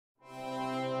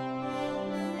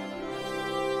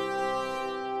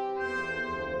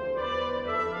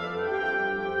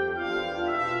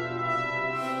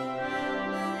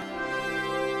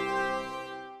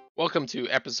Welcome to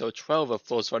episode 12 of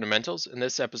Flow's Fundamentals. In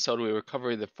this episode, we will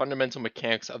cover the fundamental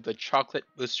mechanics of the Chocolate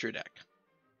Booster deck.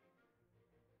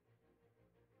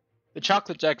 The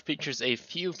Chocolate deck features a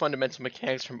few fundamental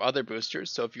mechanics from other boosters,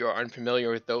 so if you are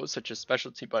unfamiliar with those, such as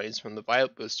Specialty Bunnies from the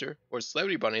Violet booster or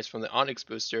Celebrity Bunnies from the Onyx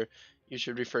booster, you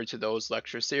should refer to those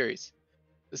lecture series.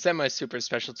 The Semi-Super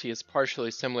Specialty is partially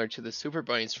similar to the Super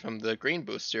Bunnies from the Green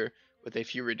booster, with a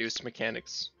few reduced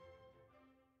mechanics.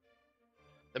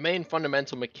 The main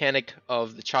fundamental mechanic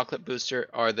of the Chocolate Booster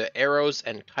are the arrows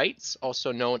and kites,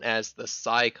 also known as the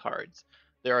Psi cards.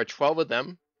 There are 12 of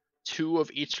them, 2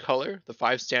 of each color, the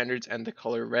 5 standards and the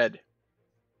color red.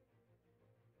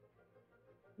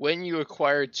 When you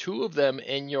acquire 2 of them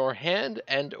in your hand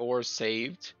and or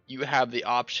saved, you have the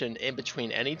option in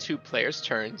between any 2 players'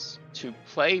 turns to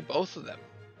play both of them.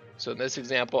 So in this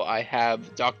example, I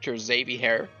have Dr.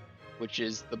 Xavier, which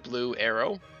is the blue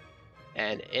arrow,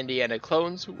 and Indiana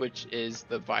Clones, which is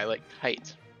the violet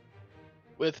kite.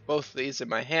 With both of these in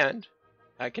my hand,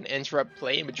 I can interrupt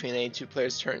play in between any 2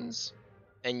 players' turns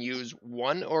and use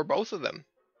one or both of them.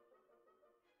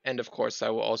 And of course, I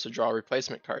will also draw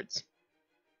replacement cards.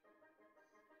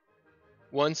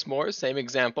 Once more, same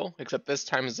example, except this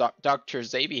time Dr.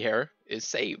 Xavier is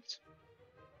saved.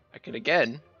 I can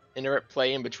again interrupt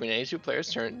play in between any 2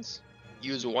 players' turns,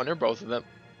 use one or both of them,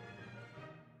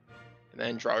 and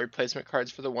then draw replacement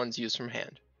cards for the ones used from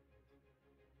hand.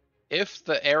 If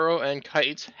the arrow and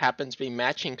kite happen to be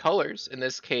matching colors, in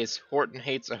this case Horton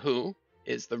Hates a Who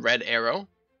is the red arrow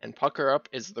and Pucker Up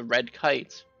is the red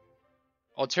kite,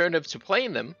 alternative to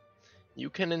playing them, you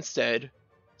can instead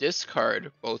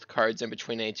discard both cards in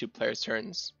between any 2 players'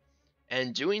 turns,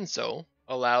 and doing so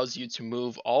allows you to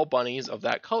move all bunnies of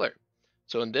that color.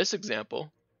 So in this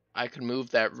example, I could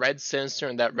move that red Sinister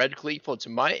and that red Gleeful to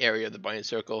my area of the bunny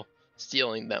circle,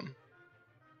 stealing them.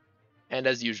 And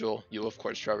as usual, you'll of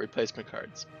course draw replacement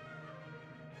cards.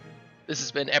 This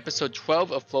has been episode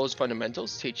 12 of Flow's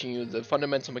Fundamentals, teaching you the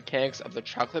fundamental mechanics of the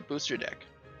Chocolate Booster deck.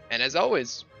 And as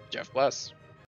always, Jeff bless.